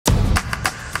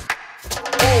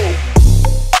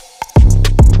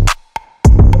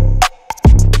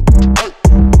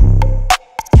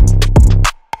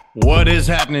is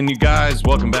happening, you guys?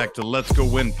 Welcome back to Let's Go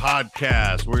Win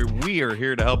podcast, where we are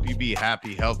here to help you be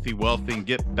happy, healthy, wealthy, and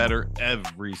get better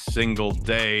every single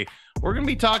day. We're going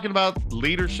to be talking about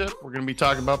leadership. We're going to be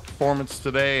talking about performance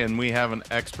today, and we have an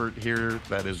expert here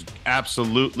that is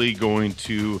absolutely going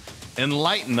to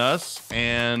enlighten us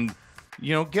and,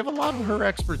 give a lot of her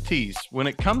expertise. When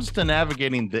it comes to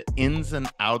navigating the ins and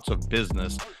outs of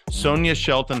business, Sonya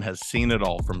Shelton has seen it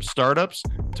all, from startups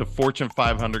to Fortune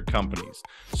 500 companies.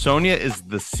 Sonya is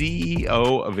the CEO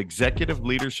of Executive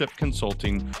Leadership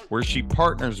Consulting, where she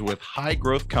partners with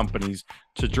high-growth companies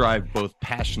to drive both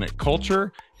passionate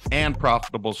culture and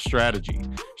profitable strategy.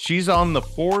 She's on the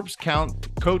Forbes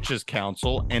Coaches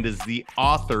Council and is the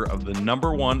author of the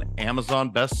 #1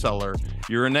 Amazon bestseller,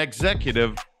 You're an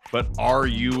Executive, but Are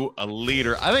You a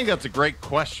Leader? I think that's a great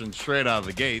question straight out of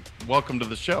the gate. Welcome to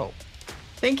the show.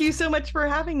 Thank you so much for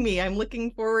having me. I'm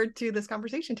looking forward to this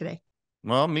conversation today.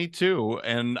 Well, me too.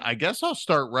 And I guess I'll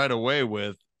start right away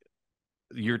with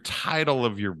your title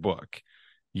of your book.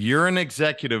 You're an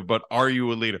executive, but are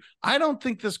you a leader? I don't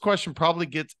think this question probably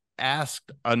gets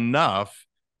asked enough,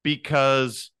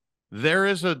 because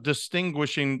there's a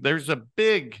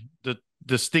big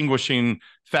distinguishing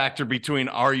factor between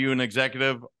are you an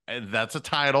executive, that's a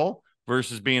title,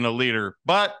 versus being a leader.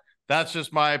 But that's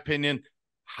just my opinion.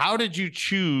 How did you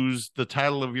choose the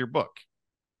title of your book?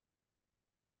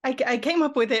 I came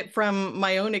up with it from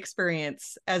my own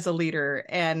experience as a leader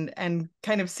and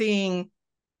kind of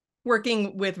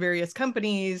working with various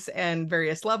companies and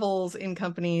various levels in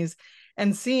companies,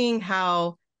 and seeing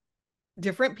how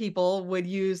different people would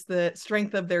use the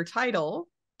strength of their title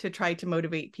to try to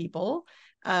motivate people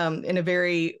in a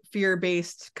very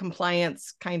fear-based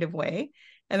compliance kind of way.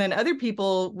 And then other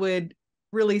people would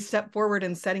really step forward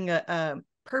in setting a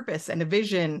purpose and a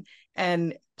vision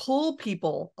and pull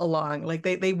people along. Like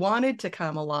they wanted to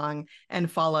come along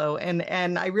and follow.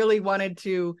 And I really wanted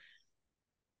to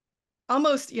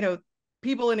almost,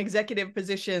 people in executive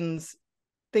positions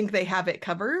think they have it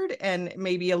covered and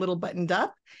maybe a little buttoned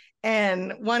up,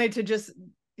 and wanted to just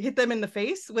hit them in the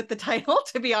face with the title,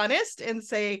 to be honest, and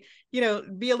say,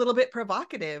 be a little bit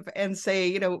provocative and say,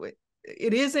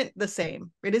 it isn't the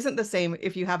same. It isn't the same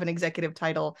if you have an executive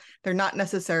title. You're not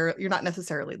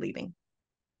necessarily leading.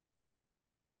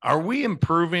 Are we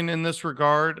improving in this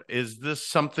regard? Is this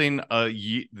something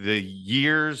the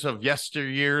years of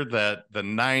yesteryear, that the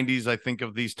 90s, I think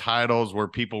of these titles where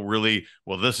people really,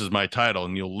 well, this is my title,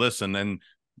 and you'll listen. And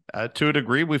to a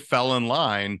degree, we fell in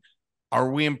line. Are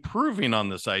we improving on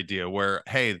this idea where,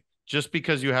 hey, just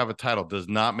because you have a title does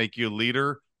not make you a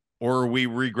leader? Or are we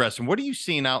regressing? What are you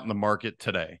seeing out in the market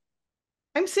today?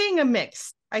 I'm seeing a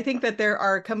mix. I think that there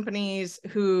are companies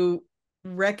who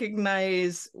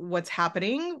recognize what's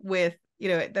happening with,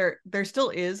 there still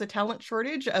is a talent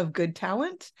shortage of good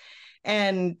talent,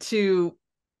 and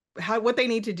what they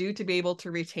need to do to be able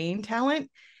to retain talent,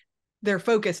 they're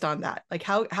focused on that. Like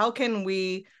how can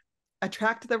we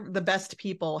attract the best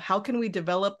people? How can we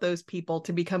develop those people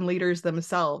to become leaders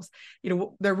themselves?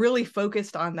 They're really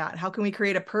focused on that. How can we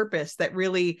create a purpose that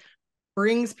really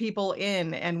brings people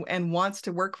in and wants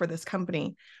to work for this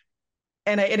company?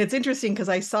 And it's interesting because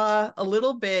I saw a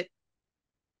little bit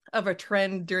of a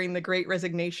trend during the Great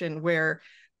Resignation, where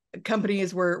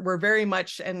companies were very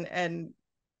much, and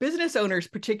business owners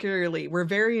particularly, were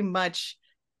very much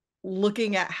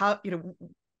looking at how,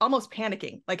 almost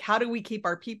panicking, like, how do we keep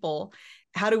our people?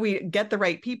 How do we get the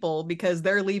right people? Because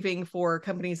they're leaving for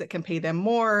companies that can pay them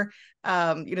more.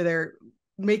 They're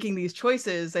making these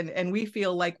choices, and we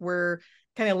feel like we're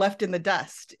kind of left in the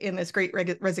dust in this Great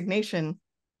Resignation.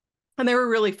 And they were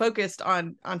really focused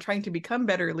on trying to become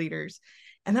better leaders.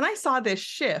 And then I saw this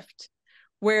shift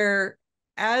where,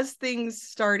 as things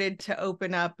started to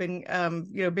open up and,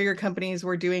 bigger companies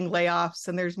were doing layoffs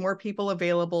and there's more people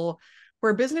available,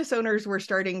 where business owners were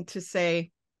starting to say,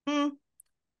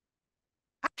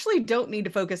 actually don't need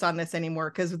to focus on this anymore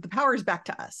because the power is back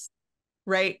to us.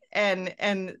 Right. And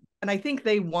I think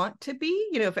they want to be,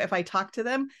 if I talk to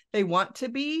them, they want to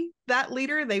be that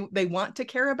leader. They want to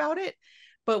care about it.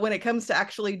 But when it comes to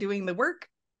actually doing the work,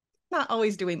 not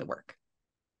always doing the work.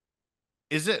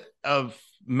 Is it a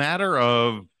matter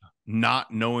of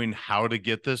not knowing how to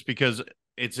get this? Because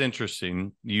it's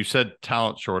interesting. You said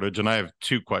talent shortage, and I have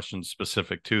two questions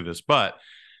specific to this, but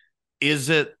is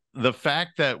it the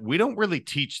fact that we don't really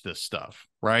teach this stuff,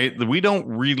 right? We don't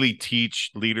really teach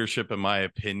leadership, in my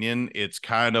opinion. It's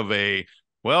kind of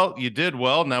well, you did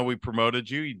well, now we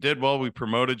promoted you. You did well, we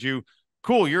promoted you.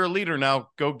 Cool, you're a leader now.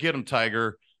 Go get them,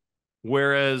 Tiger.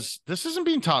 Whereas this isn't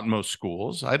being taught in most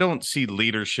schools. I don't see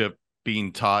leadership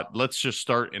being taught. Let's just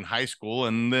start in high school,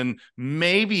 and then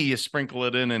maybe you sprinkle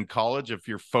it in college if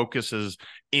your focus is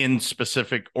in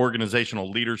specific organizational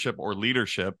leadership or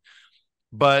leadership.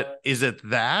 But is it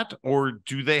that, or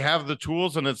do they have the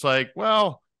tools and it's like,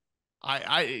 well,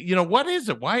 what is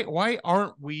it? Why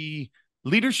aren't we?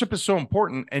 Leadership is so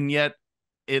important, and yet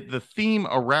the theme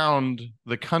around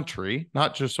the country,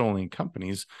 not just only in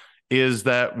companies, is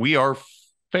that we are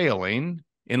failing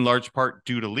in large part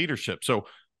due to leadership. So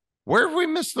where have we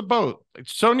missed the boat?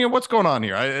 Sonya, what's going on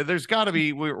here? There's got to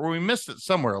be, we missed it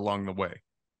somewhere along the way.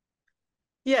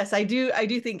 Yes, I do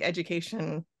think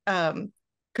education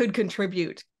could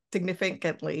contribute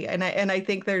significantly. And I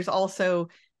think there's also,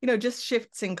 just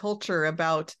shifts in culture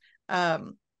about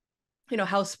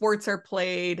how sports are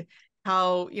played,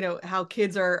 how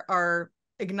kids are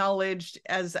acknowledged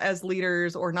as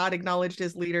leaders or not acknowledged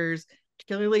as leaders,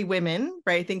 particularly women,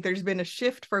 right? I think there's been a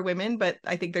shift for women, but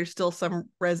I think there's still some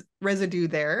residue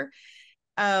there.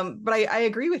 But I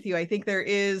agree with you. I think there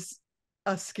is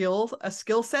a skill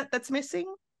set that's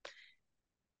missing.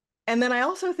 And then I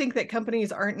also think that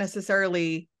companies aren't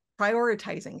necessarily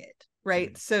prioritizing it,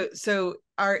 right? So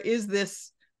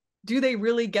do they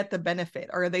really get the benefit,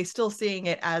 or are they still seeing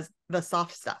it as the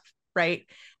soft stuff, right?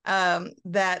 And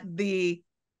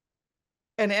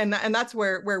that's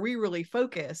where we really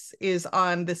focus, is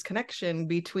on this connection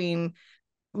between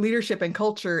leadership and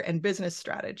culture and business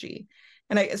strategy.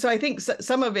 And I think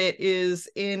some of it is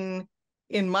in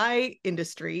my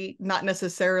industry, not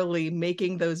necessarily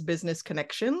making those business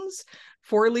connections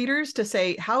for leaders to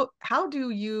say, how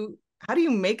do you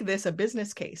make this a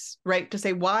business case, right? To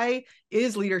say, why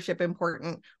is leadership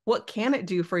important? What can it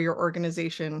do for your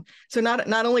organization? So not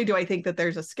only do I think that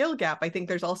there's a skill gap, I think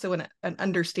there's also an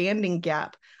understanding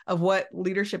gap of what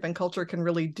leadership and culture can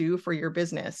really do for your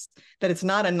business, that it's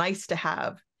not a nice to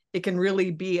have. It can really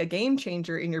be a game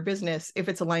changer in your business if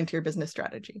it's aligned to your business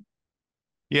strategy.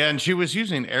 Yeah, and she was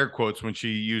using air quotes when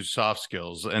she used soft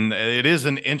skills. And it is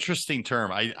an interesting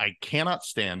term. I cannot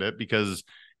stand it, because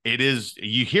it is,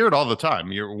 you hear it all the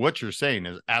time. What you're saying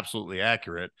is absolutely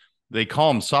accurate. They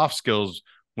call them soft skills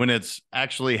when it's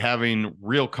actually having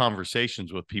real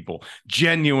conversations with people,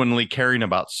 genuinely caring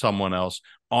about someone else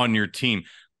on your team.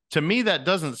 To me, that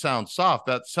doesn't sound soft.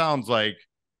 That sounds like,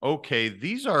 okay,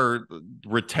 these are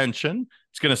retention.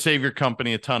 It's going to save your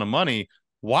company a ton of money.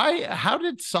 How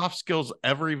did soft skills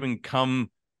ever even come?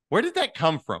 Where did that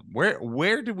come from?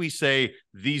 Where do we say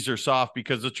these are soft?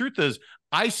 Because the truth is,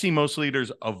 I see most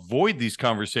leaders avoid these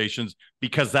conversations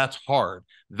because that's hard.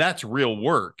 That's real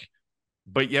work.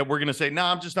 But yet we're going to say, no,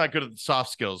 I'm just not good at the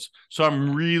soft skills. So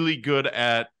I'm really good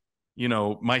at,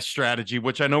 my strategy,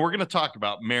 which I know we're going to talk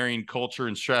about, marrying culture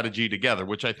and strategy together,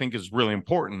 which I think is really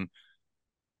important.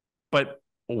 But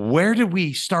where did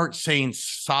we start saying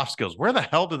soft skills? Where the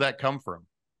hell did that come from?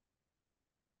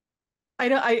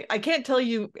 I can't tell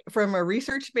you from a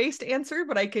research-based answer,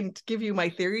 but I can give you my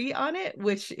theory on it,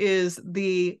 which is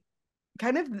the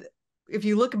kind of, if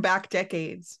you look back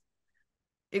decades,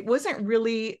 it wasn't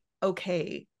really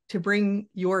okay to bring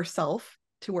yourself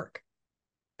to work.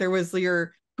 There was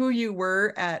who you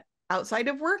were at outside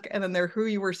of work, and then who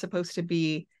you were supposed to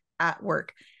be at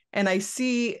work. And I've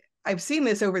seen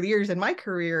this over the years in my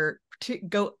career to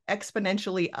go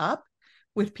exponentially up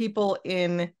with people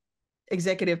in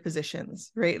executive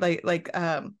positions, right? Like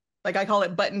I call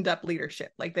it buttoned up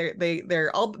leadership. Like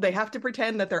they have to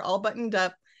pretend that they're all buttoned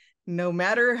up, no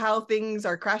matter how things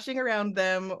are crashing around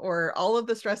them, or all of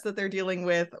the stress that they're dealing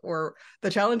with, or the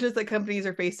challenges that companies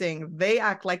are facing. They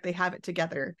act like they have it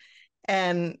together,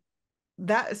 and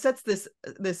that sets this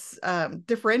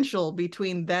differential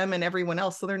between them and everyone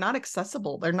else. So they're not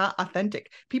accessible. They're not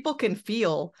authentic. People can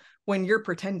feel when you're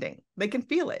pretending. They can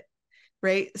feel it.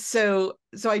 Right. So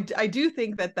I do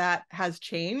think that has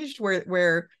changed,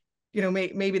 where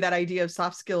maybe that idea of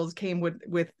soft skills came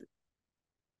with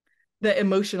the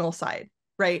emotional side,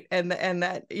 right? And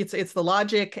that it's the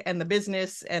logic and the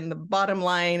business and the bottom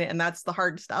line, and that's the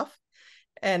hard stuff.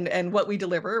 And what we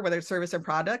deliver, whether it's service or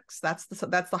products, that's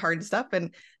the hard stuff.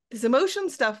 And this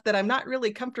emotion stuff that I'm not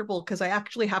really comfortable, because I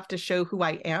actually have to show who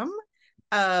I am,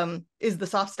 is the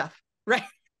soft stuff, right?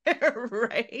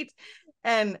 Right.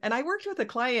 And I worked with a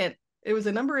client, it was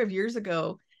a number of years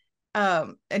ago,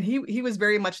 and he was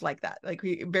very much like that, like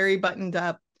very buttoned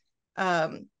up.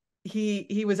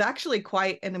 He was actually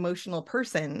quite an emotional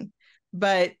person,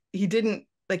 but he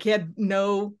had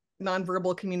no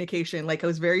nonverbal communication. Like, it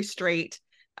was very straight.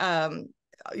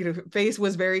 Face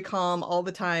was very calm all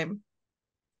the time.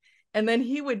 And then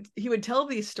he would tell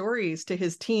these stories to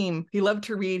his team. He loved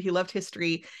to read, he loved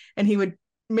history, and he would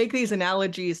make these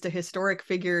analogies to historic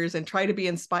figures and try to be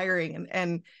inspiring,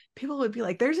 and people would be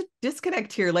like, there's a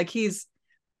disconnect here. Like he's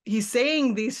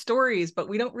saying these stories, but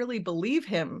we don't really believe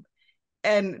him.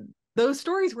 And those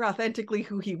stories were authentically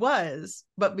who he was,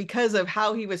 but because of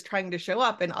how he was trying to show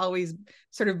up and always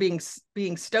sort of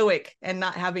being stoic and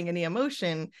not having any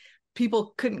emotion,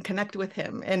 people couldn't connect with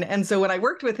him. And so when I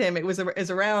worked with him, it was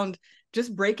around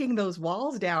just breaking those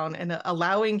walls down and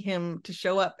allowing him to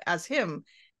show up as him.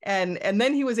 And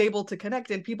then he was able to connect,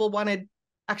 and people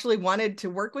actually wanted to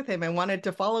work with him and wanted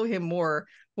to follow him more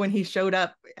when he showed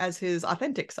up as his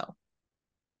authentic self.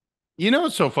 You know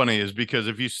what's so funny is because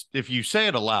if you say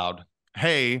it aloud,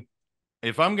 hey,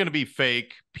 if I'm going to be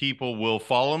fake, people will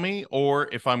follow me, or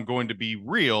if I'm going to be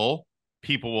real,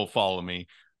 people will follow me.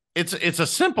 It's a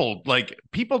simple, like,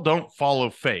 people don't follow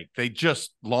fake. They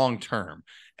just long term.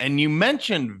 And you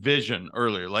mentioned vision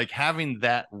earlier, like having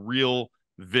that real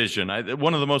vision.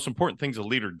 One of the most important things a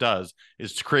leader does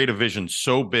is to create a vision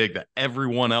so big that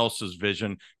everyone else's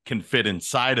vision can fit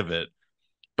inside of it.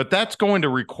 But that's going to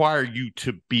require you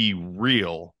to be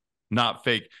real, not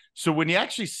fake. So when you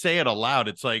actually say it aloud,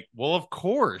 it's like, well, of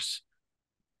course.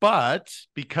 But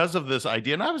because of this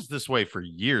idea, and I was this way for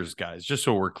years, guys, just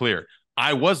so we're clear,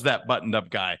 I was that buttoned up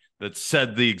guy that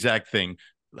said the exact thing,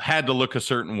 had to look a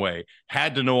certain way,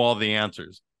 had to know all the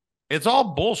answers. It's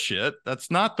all bullshit. That's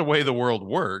not the way the world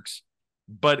works,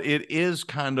 but it is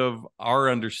kind of our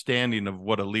understanding of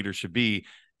what a leader should be.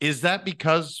 Is that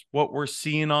because what we're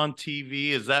seeing on TV?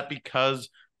 Is that because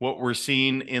what we're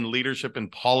seeing in leadership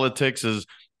and politics is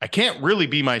I can't really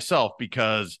be myself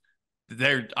because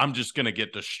I'm just going to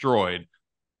get destroyed?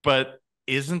 But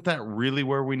isn't that really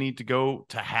where we need to go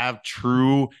to have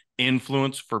true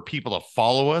influence for people to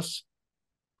follow us?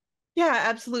 Yeah,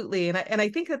 absolutely. And I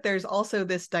think that there's also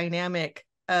this dynamic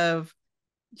of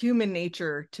human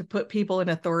nature to put people in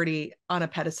authority on a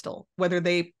pedestal, whether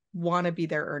they want to be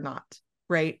there or not,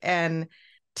 right? And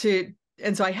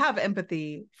so I have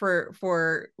empathy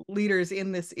for leaders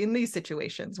in these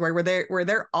situations where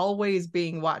they're always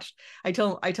being watched. I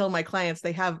tell my clients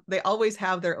they always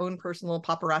have their own personal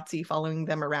paparazzi following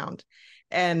them around.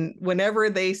 And whenever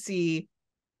they see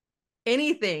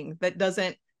anything that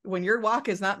doesn't, when your walk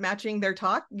is not matching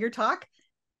your talk,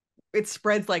 it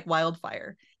spreads like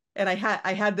wildfire. And I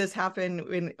had this happen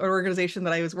in an organization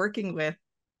that I was working with.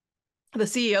 The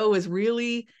CEO was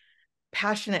really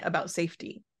passionate about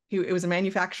safety. It was a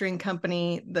manufacturing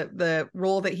company. The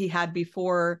role that he had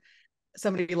before,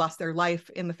 somebody lost their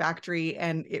life in the factory,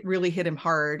 and it really hit him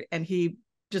hard. And he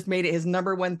just made it his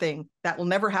number one thing. That will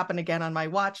never happen again on my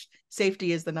watch.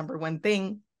 Safety is the number one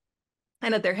thing.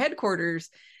 And at their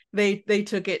headquarters, they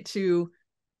took it to,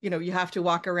 you have to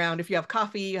walk around. If you have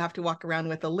coffee, you have to walk around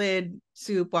with a lid.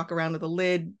 Soup, walk around with a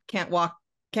lid. Can't walk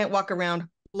around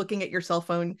looking at your cell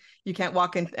phone. You can't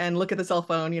walk and look at the cell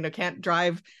phone. Can't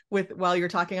drive while you're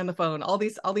talking on the phone. All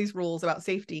these rules about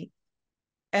safety.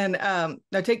 And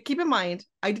now keep in mind,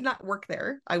 I did not work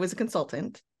there. I was a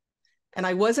consultant, and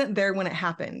I wasn't there when it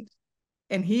happened.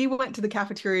 And he went to the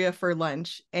cafeteria for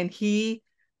lunch, and he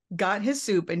got his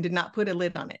soup and did not put a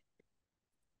lid on it.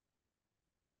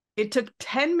 It took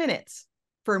 10 minutes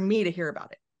for me to hear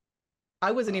about it.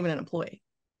 I wasn't even an employee.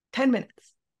 10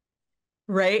 minutes.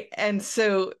 Right. And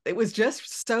so it was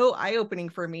just so eye-opening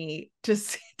for me to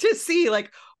see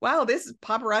like, wow, this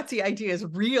paparazzi idea is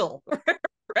real.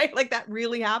 Right. Like that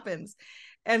really happens.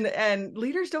 And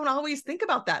leaders don't always think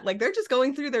about that. Like they're just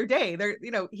going through their day.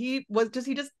 He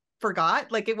just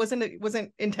forgot. Like it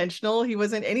wasn't intentional. He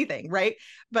wasn't anything. Right.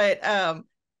 But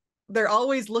they're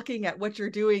always looking at what you're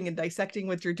doing and dissecting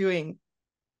what you're doing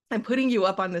and putting you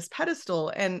up on this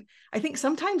pedestal. And I think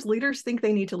sometimes leaders think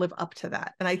they need to live up to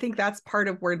that. And I think that's part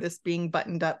of where this being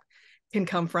buttoned up can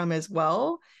come from as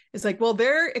well. It's like, well,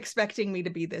 they're expecting me to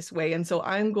be this way, and so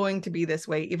I'm going to be this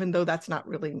way, even though that's not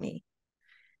really me.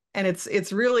 And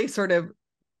it's really sort of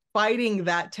fighting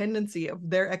that tendency of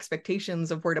their expectations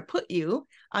of where to put you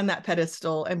on that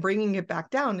pedestal and bringing it back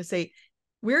down to say,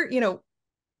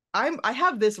 I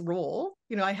have this role,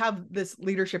 I have this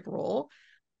leadership role,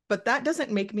 but that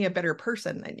doesn't make me a better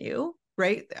person than you,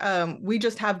 right? We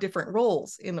just have different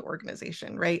roles in the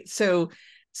organization, right? So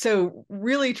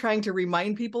really trying to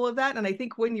remind people of that. And I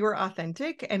think when you're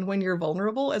authentic and when you're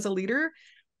vulnerable as a leader,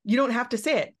 you don't have to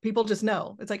say it. People just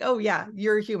know. It's like, oh yeah,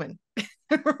 you're a human,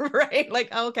 right? Like,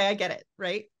 oh, okay, I get it,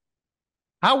 right?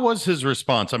 How was his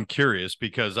response? I'm curious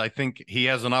because I think he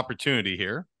has an opportunity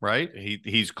here, right?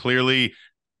 He's clearly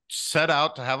set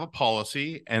out to have a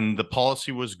policy, and the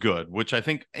policy was good, which I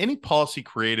think any policy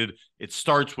created, it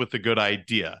starts with a good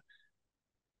idea.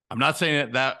 I'm not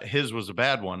saying that his was a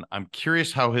bad one. I'm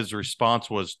curious how his response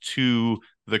was to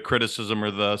the criticism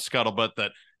or the scuttlebutt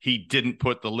that he didn't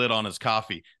put the lid on his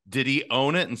coffee. Did he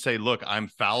own it and say, look, I'm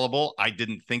fallible, I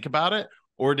didn't think about it?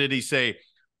 Or did he say,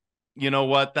 you know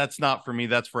what, that's not for me,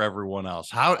 that's for everyone else?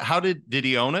 How did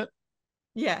he own it?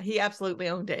 Yeah, he absolutely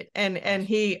owned it. And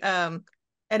he and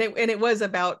it was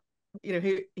about, you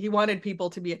know, he wanted people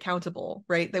to be accountable,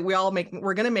 right? That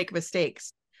we're going to make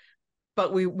mistakes,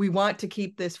 but we want to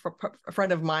keep this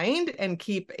front of mind and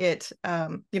keep it,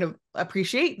 you know,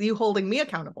 appreciate you holding me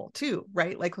accountable too,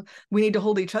 right? Like we need to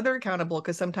hold each other accountable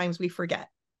because sometimes we forget.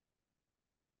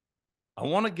 I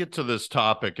want to get to this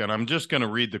topic, and I'm just going to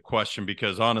read the question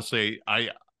because honestly,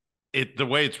 the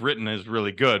way it's written is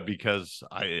really good because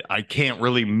I can't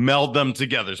really meld them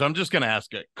together. So I'm just going to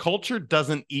ask it. Culture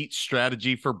doesn't eat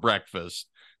strategy for breakfast.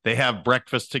 They have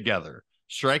breakfast together,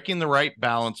 striking the right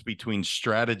balance between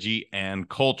strategy and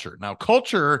culture. Now,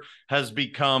 culture has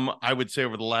become, I would say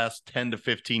over the last 10 to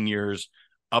 15 years,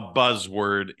 a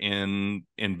buzzword in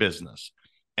business.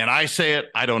 And I say it,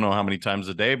 I don't know how many times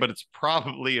a day, but it's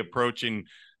probably approaching,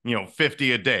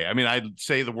 50 a day. I mean, I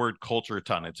say the word culture a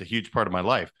ton. It's a huge part of my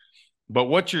life. But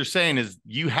what you're saying is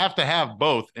you have to have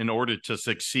both in order to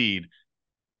succeed.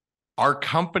 Are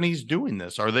companies doing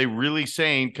this? Are they really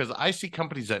saying, because I see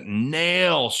companies that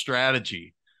nail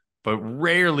strategy, but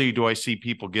rarely do I see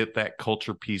people get that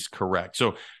culture piece correct.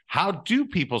 So how do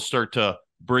people start to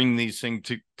bring these things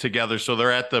together so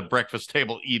they're at the breakfast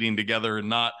table eating together and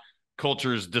not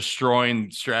cultures destroying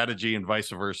strategy and vice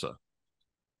versa?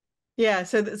 Yeah,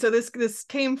 so this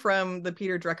came from the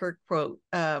Peter Drucker quote,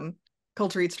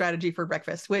 culture eats strategy for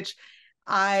breakfast, which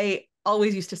I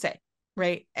always used to say,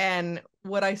 right? And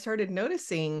what I started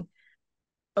noticing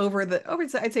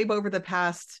I'd say over the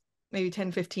past maybe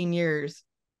 10, 15 years,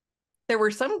 there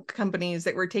were some companies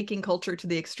that were taking culture to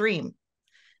the extreme,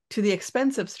 to the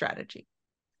expense of strategy,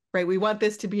 right? We want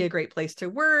this to be a great place to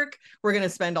work. We're going to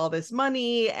spend all this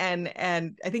money. And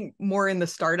I think more in the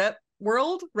startup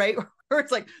world, right? Where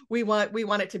it's like, we want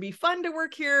it to be fun to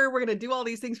work here. We're going to do all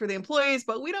these things for the employees,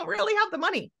 but we don't really have the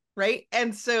money, right?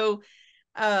 And so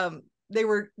they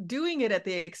were doing it at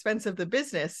the expense of the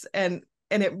business. And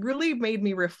it really made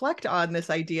me reflect on this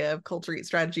idea of culture eat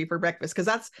strategy for breakfast,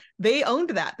 because they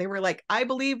owned that. They were like, I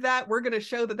believe that, we're going to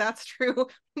show that that's true,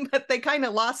 but they kind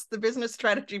of lost the business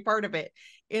strategy part of it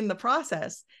in the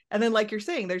process. And then, like you're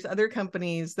saying, there's other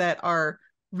companies that are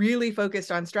really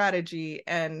focused on strategy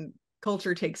and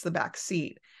culture takes the back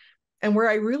seat. And where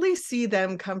I really see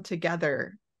them come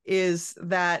together is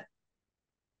that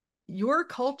your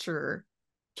culture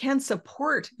can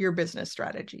support your business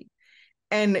strategy.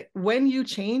 And when you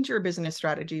change your business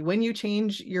strategy, when you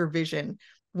change your vision,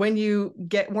 when you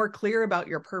get more clear about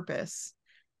your purpose,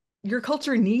 your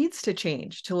culture needs to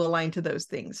change to align to those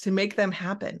things, to make them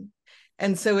happen.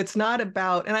 And so it's not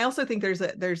about, and I also think there's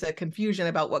a confusion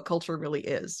about what culture really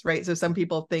is, right? So some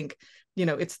people think,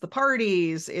 it's the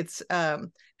parties, it's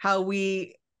how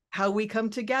we come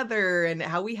together and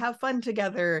how we have fun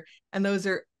together. And those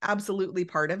are absolutely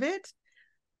part of it.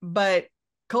 But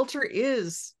culture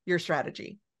is your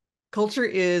strategy. Culture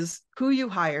is who you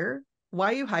hire,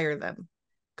 why you hire them.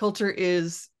 Culture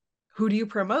is who do you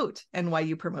promote and why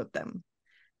you promote them.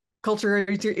 Culture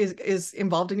is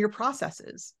involved in your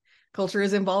processes. Culture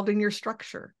is involved in your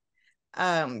structure.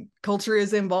 Culture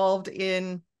is involved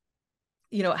in,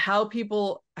 how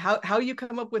you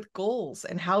come up with goals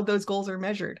and how those goals are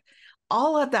measured.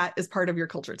 All of that is part of your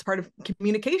culture. It's part of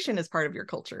communication, is part of your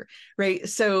culture, right?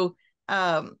 So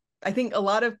I think a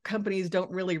lot of companies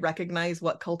don't really recognize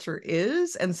what culture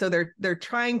is. And so they're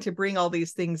trying to bring all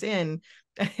these things in.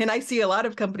 And I see a lot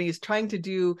of companies trying to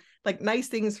do like nice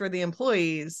things for the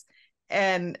employees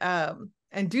and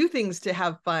do things to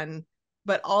have fun.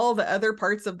 But all the other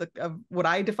parts of what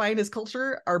I define as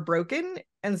culture are broken.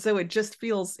 And so it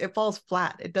falls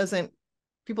flat.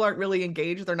 People aren't really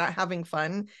engaged. They're not having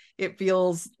fun. It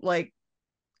feels like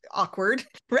awkward,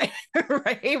 right?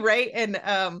 right.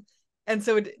 And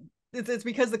so it's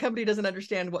because the company doesn't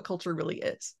understand what culture really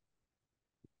is.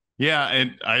 Yeah,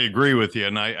 and I agree with you,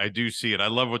 and I do see it. I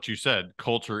love what you said.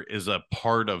 Culture is a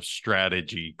part of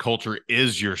strategy. Culture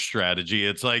is your strategy.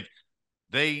 It's like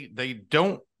they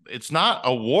don't. It's not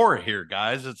a war here,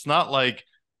 guys. It's not like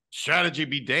strategy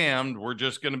be damned. We're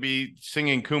just going to be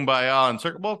singing kumbaya and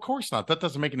circle. Well, of course not. That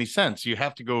doesn't make any sense. You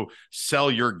have to go sell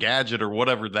your gadget or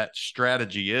whatever that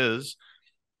strategy is.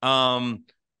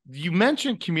 You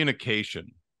mentioned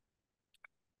communication.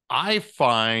 I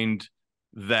find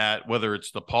that whether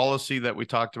it's the policy that we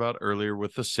talked about earlier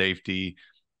with the safety,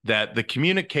 that the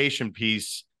communication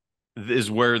piece is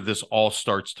where this all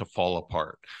starts to fall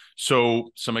apart. So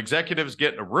some executives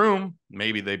get in a room,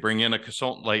 maybe they bring in a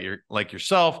consultant like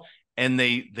yourself, and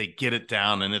they get it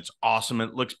down and it's awesome.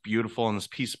 It looks beautiful on this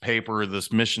piece of paper,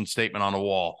 this mission statement on a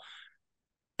wall.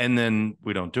 And then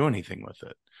we don't do anything with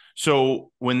it.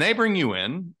 So when they bring you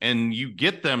in and you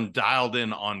get them dialed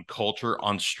in on culture,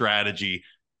 on strategy,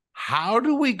 how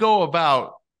do we go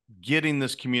about getting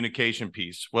this communication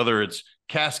piece, whether it's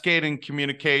cascading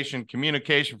communication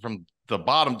from the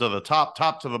bottom to the top,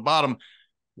 top to the bottom?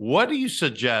 What do you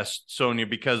suggest, Sonya?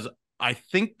 Because I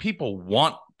think people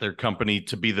want their company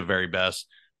to be the very best,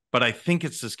 but I think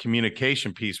it's this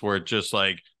communication piece where it's just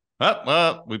like, oh,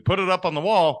 well, we put it up on the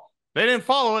wall. They didn't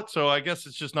follow it, so I guess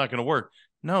it's just not going to work.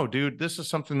 No, dude, this is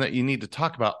something that you need to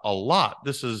talk about a lot.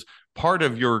 This is part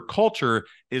of your culture,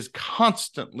 is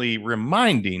constantly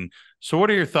reminding. So what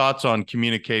are your thoughts on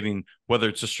communicating, whether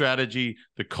it's a strategy,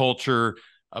 the culture,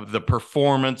 of the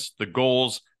performance, the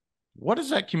goals? What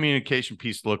does that communication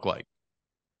piece look like?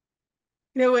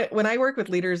 You know, when I work with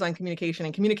leaders on communication,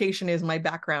 and communication is my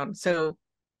background, so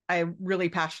I'm really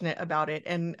passionate about it.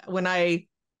 And when I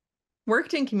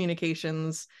worked in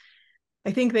communications,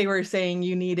 I think they were saying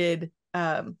you needed,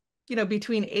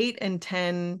 between 8 and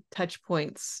 10 touch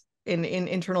points in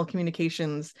internal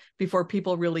communications before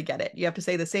people really get it. You have to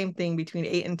say the same thing between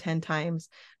 8 and 10 times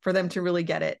for them to really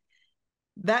get it.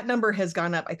 That number has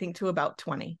gone up, I think, to about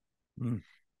 20,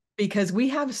 because we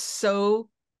have so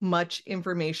much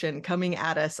information coming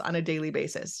at us on a daily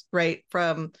basis, right?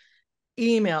 From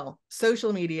email,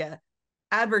 social media,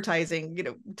 advertising,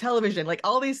 television, like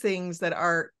all these things that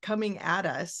are coming at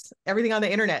us, everything on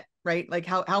the internet, right? Like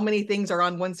how many things are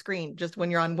on one screen just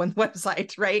when you're on one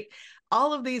website, right?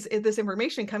 All of this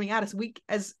information coming at us,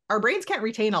 as our brains can't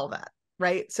retain all that,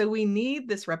 right? So we need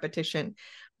this repetition,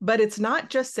 but it's not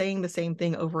just saying the same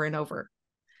thing over and over.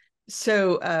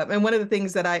 So, and one of the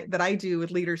things that I do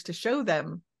with leaders to show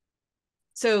them,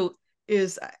 so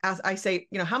is, as I say,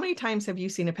 how many times have you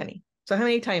seen a penny? So how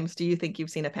many times do you think you've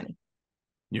seen a penny?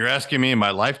 You're asking me in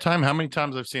my lifetime how many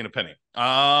times I've seen a penny?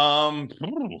 I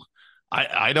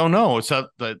don't know. So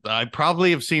I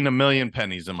probably have seen a million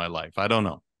pennies in my life. I don't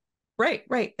know.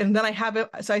 Right. And then I have it.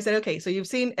 So I said, okay, so you've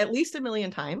seen at least a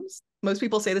million times. Most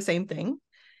people say the same thing,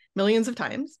 millions of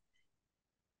times.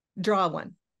 Draw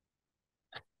one.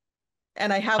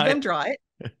 And I have them draw it.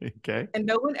 Okay. And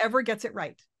no one ever gets it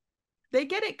right. They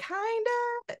get it kind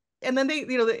of, and then they,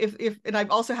 if and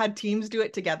I've also had teams do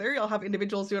it together. I'll have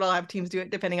individuals do it. I'll have teams do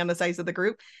it depending on the size of the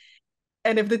group.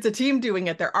 And if it's a team doing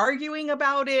it, they're arguing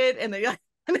about it, and and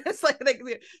it's like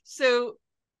so.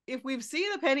 If we've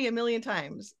seen a penny a million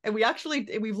times and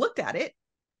we've looked at it,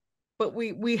 but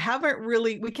we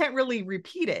can't really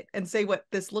repeat it and say what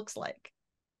this looks like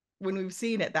when we've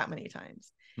seen it that many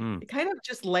times. It kind of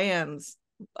just lands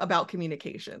about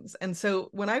communications. And so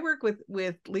when I work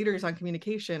with leaders on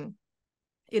communication,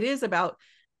 it is about,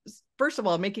 first of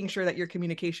all, making sure that your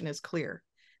communication is clear.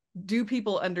 Do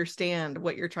people understand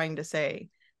what you're trying to say?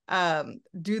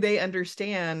 Do they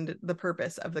understand the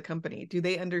purpose of the company? Do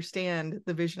they understand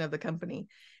the vision of the company?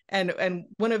 And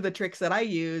one of the tricks that I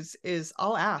use is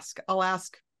I'll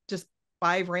ask just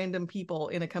 5 random people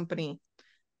in a company,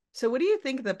 so what do you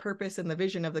think the purpose and the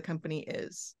vision of the company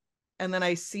is? And then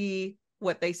I see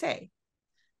what they say.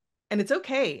 And it's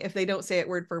okay if they don't say it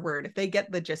word for word. If they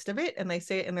get the gist of it and they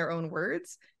say it in their own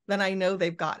words, then I know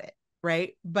they've got it,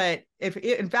 right? But if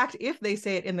they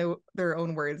say it in their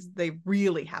own words, they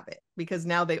really have it, because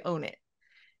now they own it.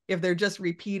 If they're just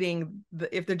repeating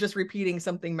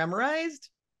something memorized,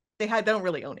 they don't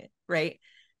really own it, right?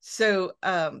 So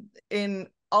in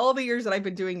all the years that I've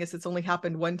been doing this, it's only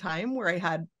happened one time where I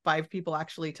had 5 people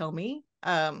actually tell me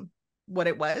what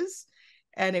it was,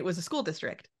 and it was a school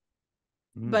district.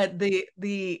 But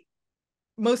the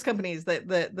most companies that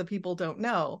the people don't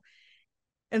know.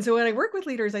 And so when I work with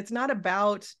leaders, it's not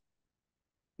about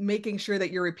making sure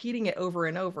that you're repeating it over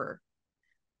and over,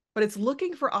 but it's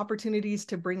looking for opportunities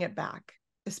to bring it back,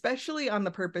 especially on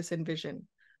the purpose and vision.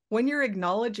 When you're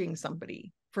acknowledging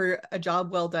somebody for a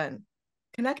job well done,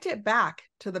 connect it back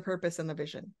to the purpose and the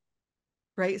vision,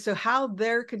 right? So how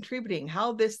they're contributing,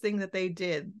 how this thing that they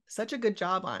did such a good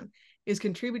job on is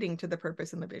contributing to the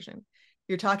purpose and the vision.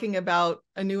 You're talking about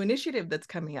a new initiative that's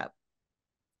coming up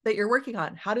that you're working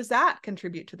on. How does that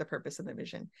contribute to the purpose and the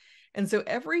vision? And so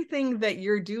everything that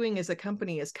you're doing as a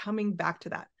company is coming back to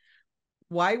that.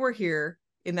 Why we're here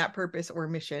in that purpose or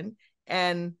mission,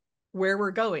 and where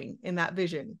we're going in that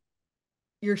vision.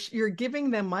 You're giving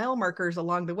them mile markers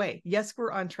along the way. Yes,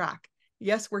 we're on track.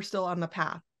 Yes, we're still on the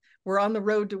path. We're on the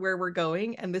road to where we're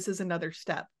going, and this is another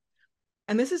step.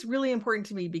 And this is really important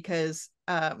to me because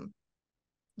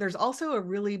there's also a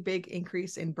really big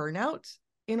increase in burnout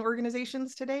in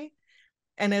organizations today.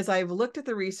 And as I've looked at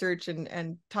the research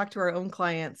and talked to our own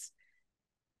clients,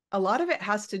 a lot of it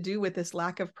has to do with this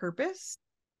lack of purpose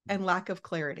and lack of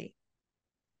clarity.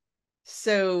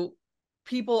 So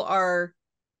people are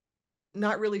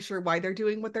not really sure why they're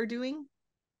doing what they're doing.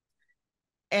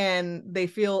 And they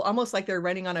feel almost like they're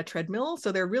running on a treadmill.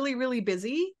 So they're really, really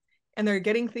busy and they're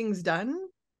getting things done.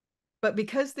 But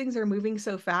because things are moving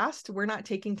so fast, we're not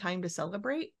taking time to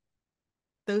celebrate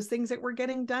those things that we're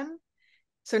getting done.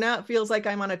 So now it feels like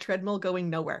I'm on a treadmill going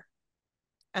nowhere.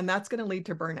 And that's going to lead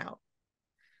to burnout.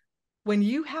 When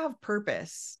you have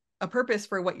purpose, a purpose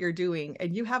for what you're doing,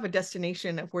 and you have a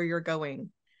destination of where you're going,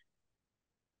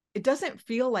 it doesn't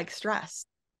feel like stress.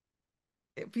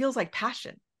 It feels like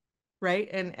passion, right?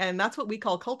 And that's what we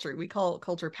call culture. We call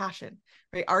culture passion,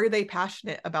 right? Are they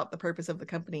passionate about the purpose of the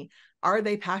company? Are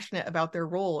they passionate about their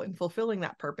role in fulfilling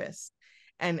that purpose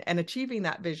and achieving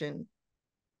that vision?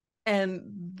 And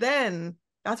then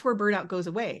that's where burnout goes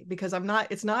away, because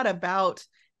it's not about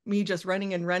me just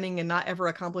running and not ever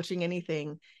accomplishing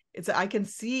anything. I can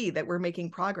see that we're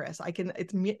making progress.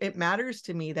 It matters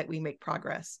to me that we make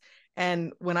progress.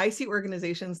 And when I see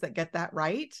organizations that get that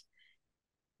right,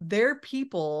 their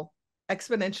people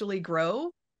exponentially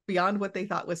grow beyond what they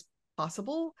thought was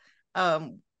possible,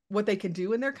 what they can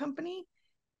do in their company.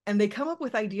 And they come up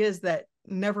with ideas that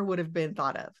never would have been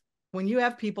thought of. When you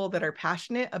have people that are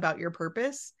passionate about your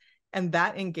purpose and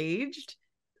that engaged,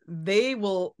 they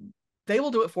will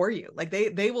do it for you. Like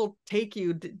they will take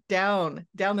you down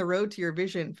the road to your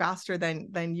vision faster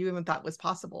than you even thought was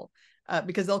possible,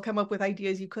 because they'll come up with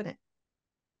ideas you couldn't.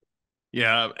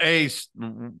 Yeah,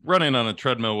 running on a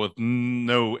treadmill with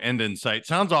no end in sight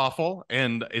sounds awful,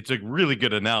 and it's a really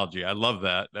good analogy. I love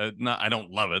that. I don't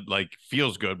love it, like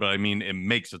feels good, but I mean, it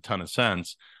makes a ton of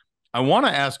sense. I want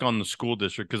to ask on the school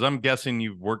district, because I'm guessing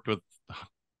you've worked with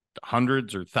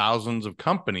hundreds or thousands of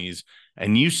companies,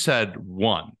 and you said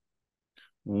one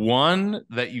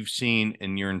that you've seen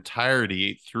in your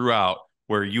entirety throughout,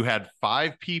 where you had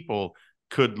 5 people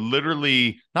could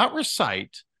literally not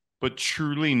recite, but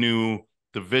truly knew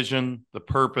the vision, the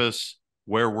purpose,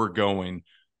 where we're going.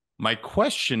 My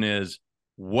question is,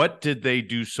 what did they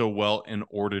do so well in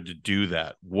order to do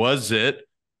that? Was it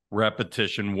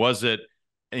repetition? Was it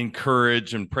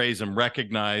encourage and praise and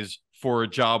recognize for a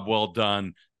job well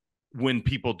done when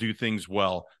people do things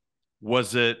well?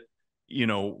 Was it,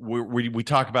 we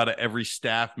talk about it every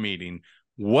staff meeting.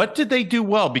 What did they do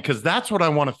well? Because that's what I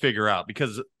want to figure out,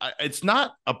 because it's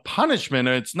not a punishment.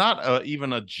 It's not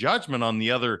even a judgment on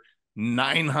the other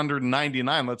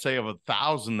 999, let's say, of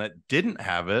 1,000 that didn't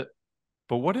have it.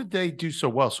 But what did they do so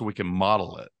well so we can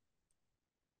model it?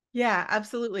 Yeah,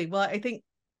 absolutely. Well, I think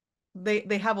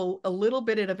they have a little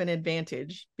bit of an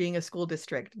advantage being a school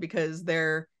district, because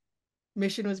their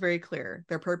mission was very clear.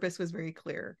 Their purpose was very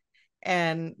clear.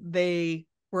 And they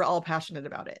were all passionate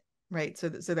about it. Right. So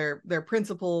they're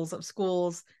principals of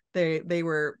schools.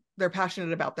 They're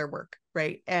passionate about their work.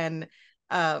 Right. And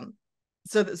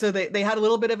so they had a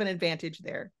little bit of an advantage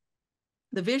there.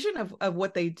 The vision of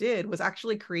what they did was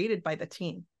actually created by the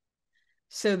team.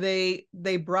 So they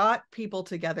brought people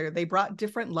together. They brought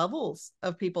different levels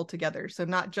of people together. So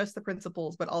not just the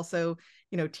principals, but also,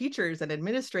 teachers and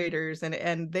administrators,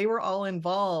 and they were all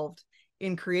involved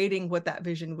in creating what that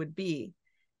vision would be.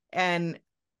 And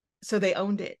so they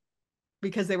owned it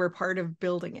because they were part of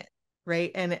building it,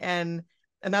 right? And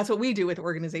that's what we do with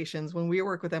organizations when we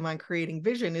work with them on creating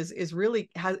vision, is really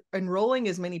enrolling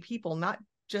as many people, not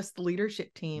just the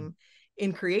leadership team,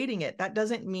 in creating it. That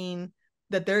doesn't mean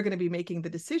that they're going to be making the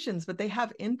decisions, but they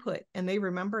have input and they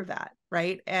remember that,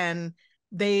 right? And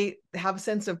they have a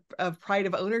sense of pride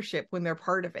of ownership when they're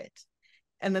part of it.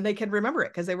 And then they can remember it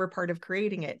because they were part of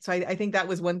creating it. So I think that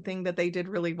was one thing that they did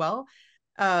really well.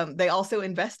 They also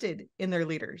invested in their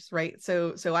leaders, right?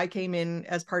 So I came in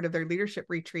as part of their leadership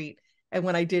retreat. And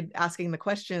when I did asking the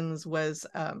questions was,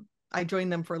 I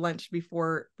joined them for lunch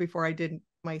before I did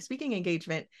my speaking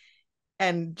engagement,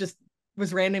 and just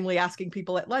was randomly asking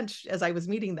people at lunch as I was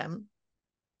meeting them.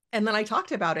 And then I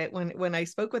talked about it when I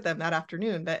spoke with them that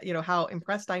afternoon, that, how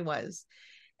impressed I was.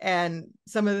 And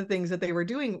some of the things that they were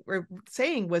doing or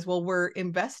saying was, well, we're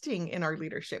investing in our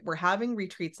leadership. We're having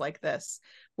retreats like this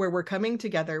where we're coming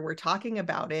together, we're talking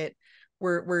about it.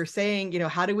 We're saying,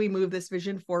 how do we move this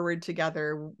vision forward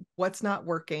together? What's not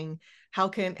working? How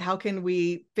can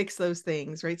we fix those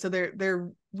things? Right. So they're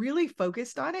really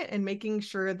focused on it and making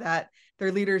sure that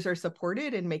their leaders are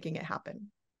supported in making it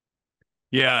happen.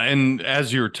 Yeah, and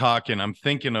as you're talking, I'm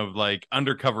thinking of like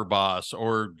Undercover Boss,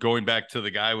 or going back to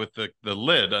the guy with the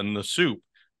lid and the soup.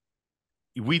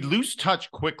 We lose touch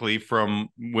quickly from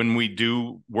when we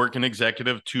do work in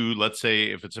executive to, let's say,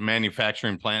 if it's a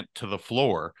manufacturing plant, to the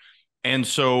floor. And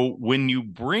so when you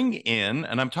bring in,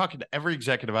 and I'm talking to every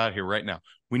executive out here right now,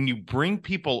 when you bring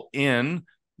people in,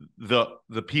 the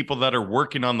people that are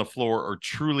working on the floor or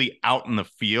truly out in the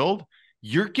field,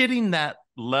 you're getting that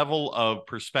level of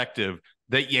perspective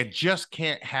that you just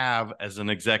can't have as an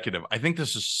executive. I think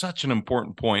this is such an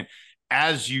important point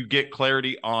as you get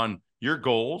clarity on your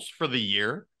goals for the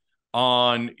year,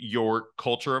 on your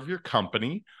culture of your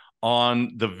company,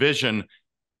 on the vision.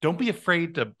 Don't be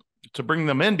afraid to bring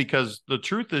them in, because the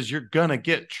truth is you're going to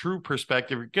get true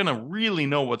perspective. You're going to really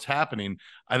know what's happening.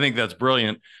 I think that's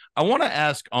brilliant. I want to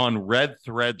ask on red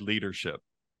thread leadership,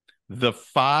 the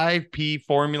 5P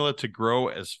formula to grow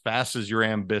as fast as your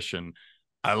ambition.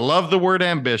 I love the word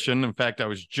ambition. In fact, I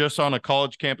was just on a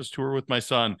college campus tour with my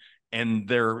son, and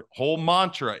their whole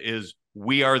mantra is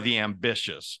we are the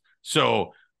ambitious.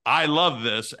 So I love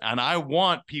this, and I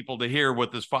want people to hear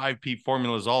what this 5P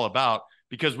formula is all about,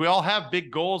 because we all have big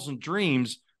goals and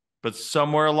dreams, but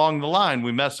somewhere along the line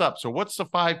we mess up. So what's the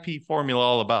 5P formula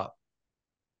all about?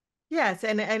 Yes,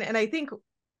 and I think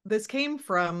this came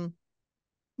from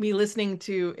me listening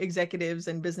to executives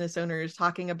and business owners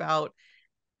talking about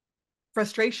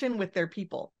frustration with their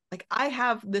people. Like, I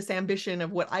have this ambition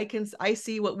of what I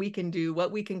see what we can do,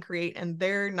 what we can create, and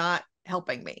they're not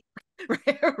helping me.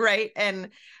 Right. And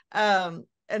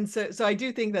so I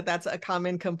do think that that's a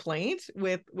common complaint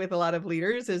with a lot of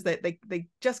leaders, is that they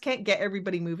just can't get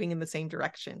everybody moving in the same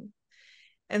direction.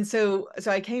 And so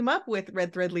I came up with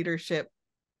red thread leadership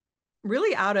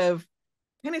really out of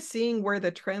kind of seeing where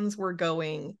the trends were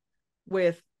going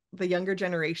with the younger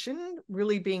generation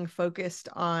really being focused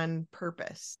on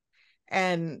purpose,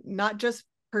 and not just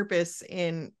purpose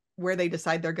in where they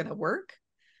decide they're going to work,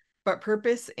 but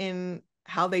purpose in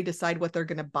how they decide what they're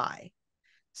going to buy.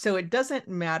 So it doesn't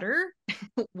matter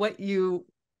what you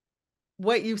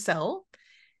sell.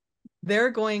 They're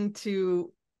going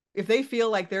to, if they feel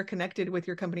like they're connected with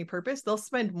your company purpose, they'll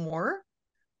spend more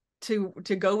to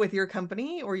go with your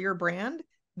company or your brand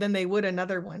than they would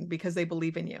another one, because they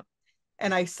believe in you.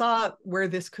 And I saw where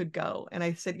this could go, and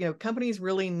I said, companies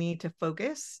really need to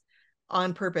focus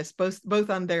on purpose, both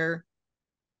on their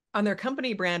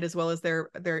company brand as well as their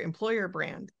employer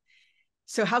brand.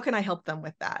 So how can I help them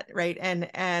with that, right?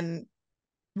 And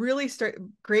really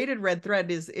created red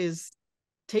thread is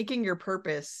taking your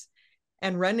purpose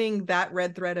and running that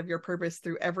red thread of your purpose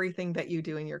through everything that you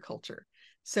do in your culture.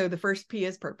 So the first P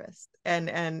is purpose,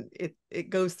 and it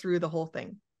goes through the whole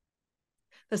thing.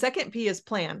 The second P is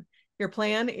plan. Your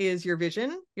plan is your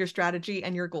vision, your strategy,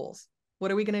 and your goals.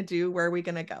 What are we going to do? Where are we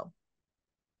going to go?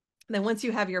 And then once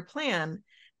you have your plan,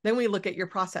 then we look at your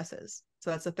processes. So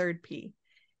that's the third P.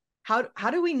 How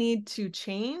do we need to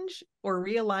change or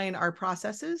realign our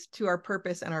processes to our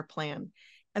purpose and our plan?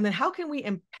 And then how can we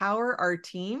empower our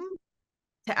team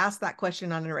to ask that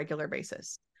question on a regular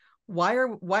basis? Why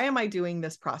am I doing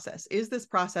this process? Is this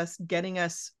process getting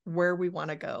us where we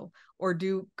want to go? Or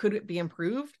could it be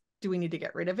improved? Do we need to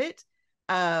get rid of it?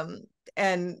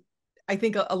 And I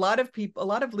think a lot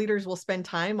of leaders will spend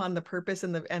time on the purpose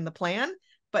and the plan,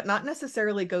 but not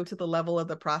necessarily go to the level of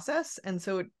the process. And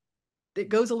so it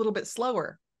goes a little bit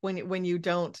slower when you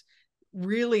don't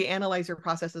really analyze your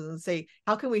processes and say,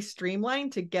 how can we streamline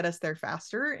to get us there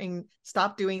faster and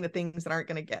stop doing the things that aren't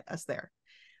going to get us there?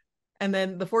 And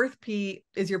then the fourth P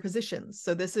is your positions.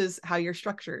 So this is how you're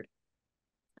structured,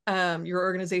 your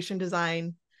organization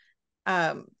design,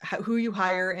 who you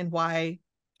hire and why,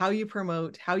 how you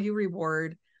promote, how you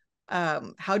reward,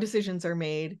 how decisions are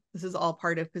made. This is all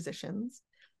part of positions.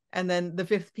 And then the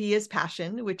fifth P is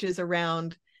passion, which is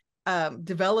around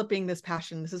developing this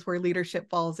passion. This is where leadership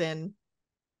falls in.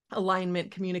 Alignment,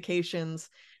 communications.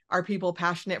 Are people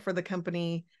passionate for the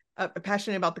company?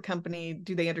 Passionate about the company?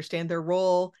 Do they understand their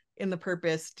role in the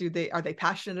purpose? Are they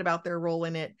passionate about their role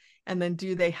in it? And then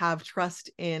do they have trust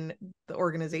in the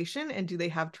organization, and do they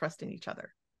have trust in each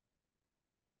other?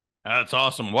 That's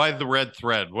awesome. Why the red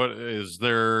thread?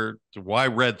 Why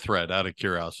red thread, out of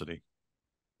curiosity?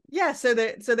 Yeah, so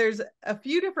there's a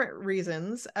few different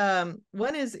reasons.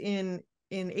 One is in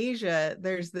Asia,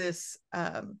 there's this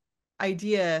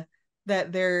idea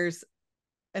that there's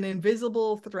an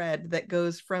invisible thread that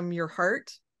goes from your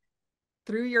heart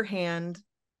through your hand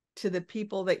to the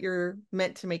people that you're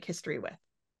meant to make history with.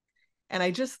 And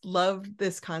I just love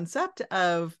this concept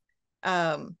of,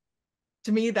 to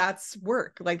me, that's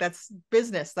work. Like, that's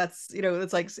business. That's,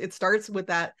 it's like, it starts with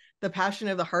the passion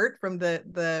of the heart from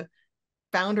the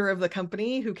founder of the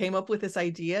company who came up with this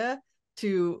idea,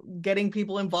 to getting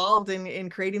people involved in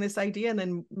creating this idea, and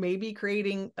then maybe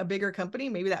creating a bigger company.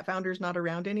 Maybe that founder's not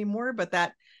around anymore, but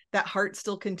that heart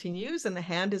still continues, and the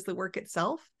hand is the work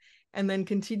itself. and then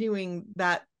continuing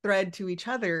that thread to each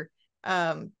other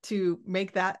to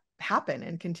make that happen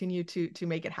and continue to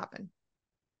make it happen.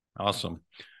 Awesome.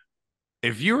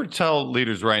 If you were to tell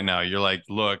leaders right now, you're like,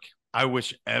 look, I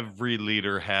wish every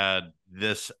leader had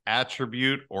this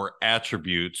attribute or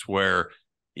attributes where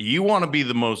you want to be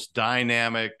the most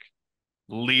dynamic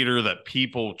leader that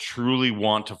people truly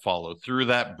want to follow through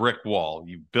that brick wall.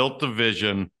 You built the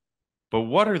vision, but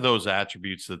what are those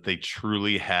attributes that they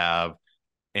truly have?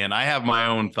 And I have my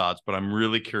own thoughts, but I'm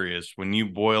really curious when you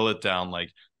boil it down,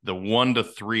 like the 1 to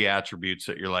 3 attributes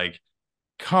that you're like,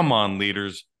 come on,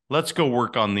 leaders, let's go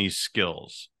work on these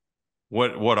skills.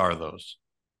 What are those?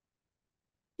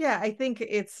 Yeah, I think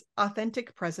it's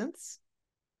authentic presence.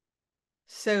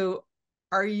 So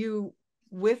are you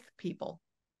with people?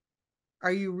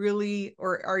 Are you really,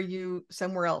 or are you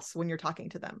somewhere else when you're talking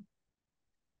to them?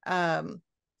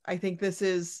 I think this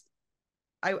is,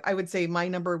 I would say, my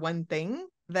number one thing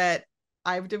that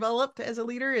I've developed as a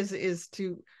leader is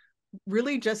to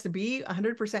really just be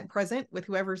 100% present with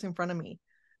whoever's in front of me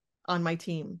on my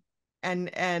team.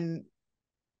 And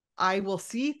I will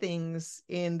see things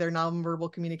in their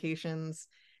nonverbal communications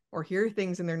or hear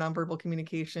things in their nonverbal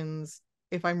communications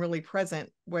if I'm really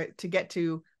present to get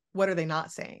to what are they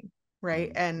not saying, right?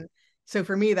 Mm-hmm. And so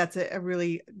for me, that's a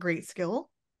really great skill.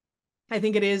 I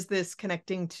think it is this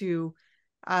connecting to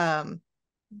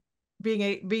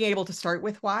being able to start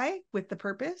with why, with the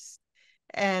purpose,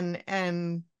 and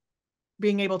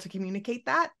being able to communicate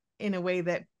that in a way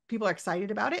that people are excited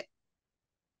about it,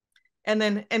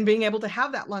 and being able to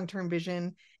have that long-term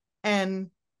vision and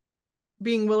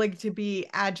being willing to be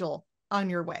agile on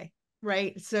your way,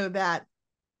 right? So that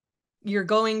you're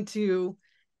going to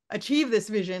achieve this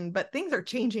vision, but things are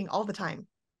changing all the time.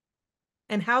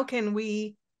 And how can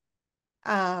we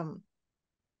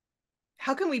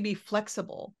be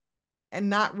flexible and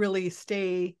not really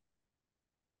stay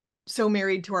so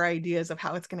married to our ideas of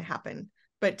how it's going to happen,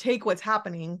 but take what's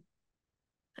happening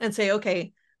and say,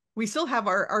 okay, we still have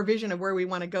our vision of where we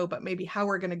want to go, but maybe how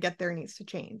we're going to get there needs to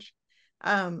change.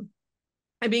 And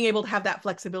being able to have that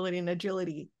flexibility and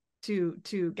agility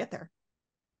to get there.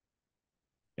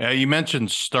 Yeah, you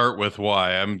mentioned start with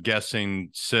why. I'm guessing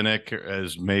Cynic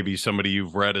as maybe somebody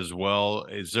you've read as well.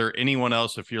 Is there anyone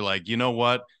else, if you're like, you know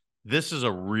what, this is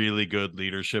a really good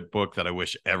leadership book that I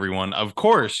wish everyone, of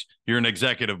course, you're an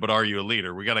executive, but are you a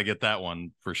leader? We got to get that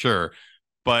one for sure.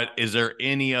 But is there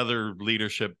any other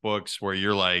leadership books where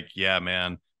you're like, yeah,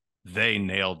 man, they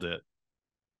nailed it?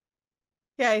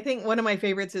 Yeah, I think one of my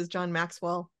favorites is John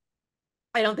Maxwell.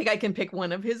 I don't think I can pick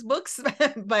one of his books,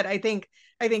 but I think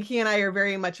he and I are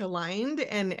very much aligned,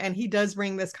 and he does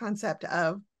bring this concept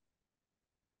of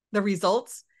the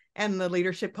results and the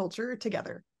leadership culture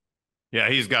together. Yeah,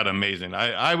 he's got amazing.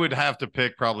 I would have to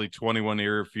pick probably 21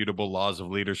 Irrefutable Laws of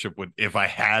Leadership. If I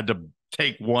had to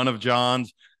take one of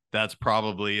John's, that's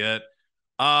probably it.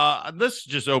 This is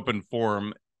just open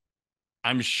forum.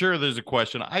 I'm sure there's a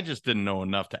question. I just didn't know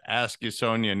enough to ask you,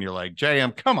 Sonya. And you're like,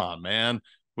 JM, come on, man.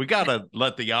 We got to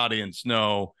let the audience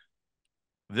know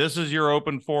this is your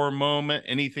open forum moment.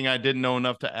 Anything I didn't know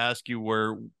enough to ask you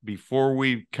where before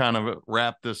we kind of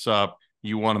wrap this up,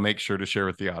 you want to make sure to share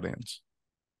with the audience?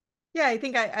 Yeah, I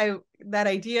think I that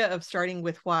idea of starting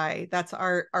with why, that's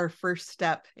our first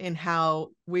step in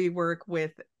how we work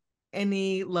with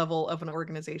any level of an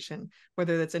organization,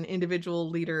 whether that's an individual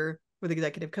leader with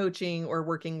executive coaching or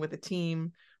working with a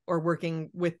team or working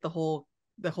with the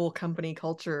whole company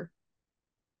culture,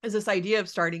 is this idea of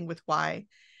starting with why.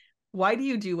 Why do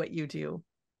you do what you do?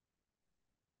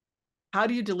 How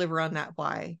do you deliver on that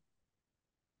why?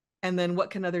 And then what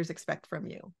can others expect from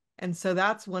you? And so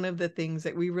that's one of the things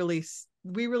that we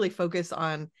really focus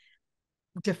on,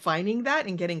 defining that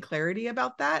and getting clarity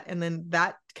about that, and then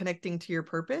that connecting to your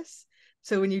purpose.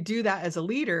 So when you do that as a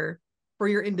leader for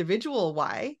your individual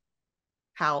why,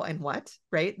 how and what,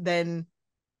 right, then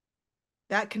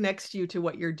that connects you to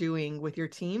what you're doing with your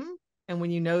team. And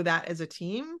when you know that as a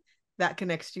team, that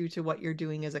connects you to what you're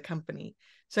doing as a company.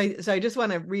 So I just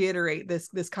want to reiterate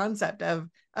this concept of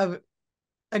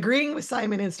agreeing with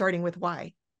Simon and starting with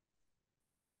why.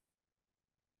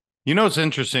 You know, what's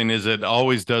interesting is it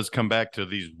always does come back to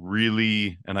these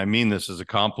really, and I mean this as a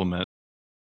compliment,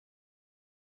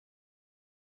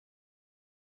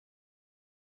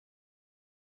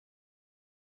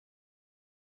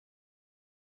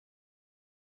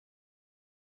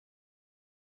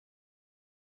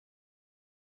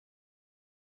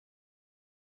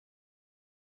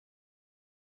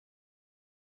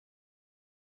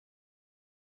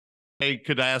 I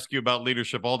could ask you about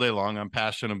leadership all day long. I'm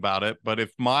passionate about it. But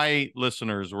if my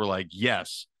listeners were like,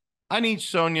 yes, I need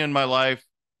Sonya in my life,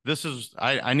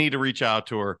 I need to reach out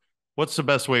to her. What's the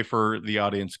best way for the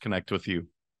audience to connect with you?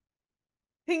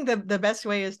 I think the best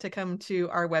way is to come to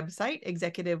our website,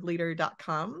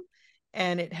 executiveleader.com,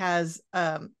 and it has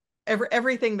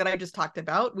everything that I just talked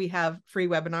about. We have free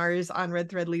webinars on Red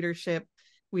Thread Leadership.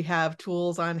 We have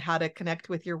tools on how to connect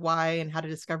with your why and how to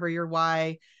discover your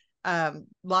why.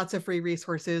 Lots of free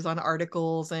resources on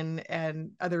articles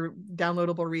and other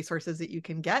downloadable resources that you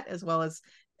can get, as well as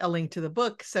a link to the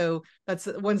book. So that's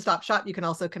a one-stop shop. You can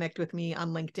also connect with me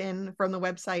on LinkedIn from the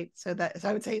website. So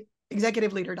I would say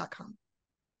executiveleader.com.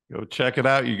 Go check it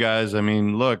out, you guys. I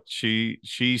mean, look, she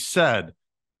said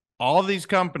all these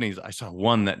companies, I saw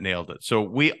one that nailed it. So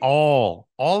we all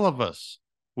of us,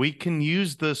 we can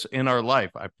use this in our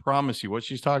life. I promise you what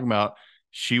she's talking about.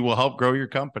 She will help grow your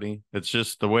company. It's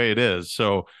just the way it is.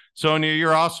 So Sonya,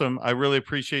 you're awesome. I really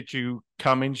appreciate you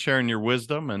coming, sharing your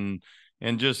wisdom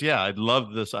and just, yeah, I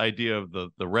love this idea of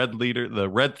the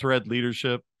red thread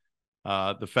leadership.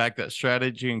 The fact that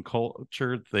strategy and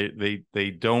culture,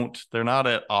 they're not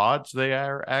at odds. They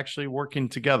are actually working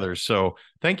together. So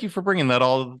thank you for bringing that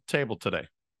all to the table today.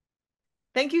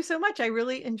 Thank you so much. I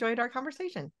really enjoyed our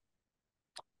conversation.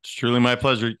 It's truly my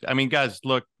pleasure. I mean, guys,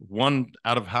 look, one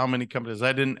out of how many companies,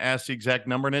 I didn't ask the exact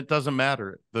number, and it doesn't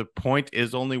matter. The point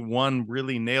is only one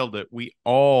really nailed it. We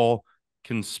all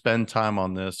can spend time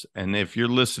on this. And if you're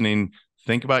listening,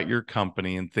 think about your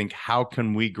company and think, how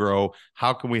can we grow?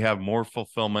 How can we have more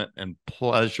fulfillment and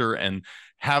pleasure and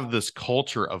have this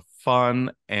culture of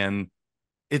fun? And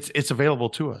it's available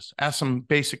to us. Ask some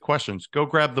basic questions. Go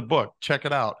grab the book. Check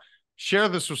it out. Share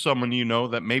this with someone you know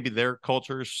that maybe their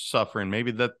culture is suffering, maybe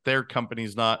that their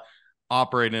company's not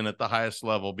operating at the highest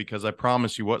level, because I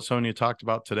promise you what Sonya talked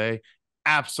about today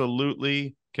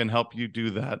absolutely can help you do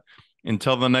that.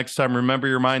 Until the next time, remember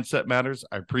your mindset matters.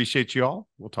 I appreciate you all.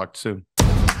 We'll talk soon.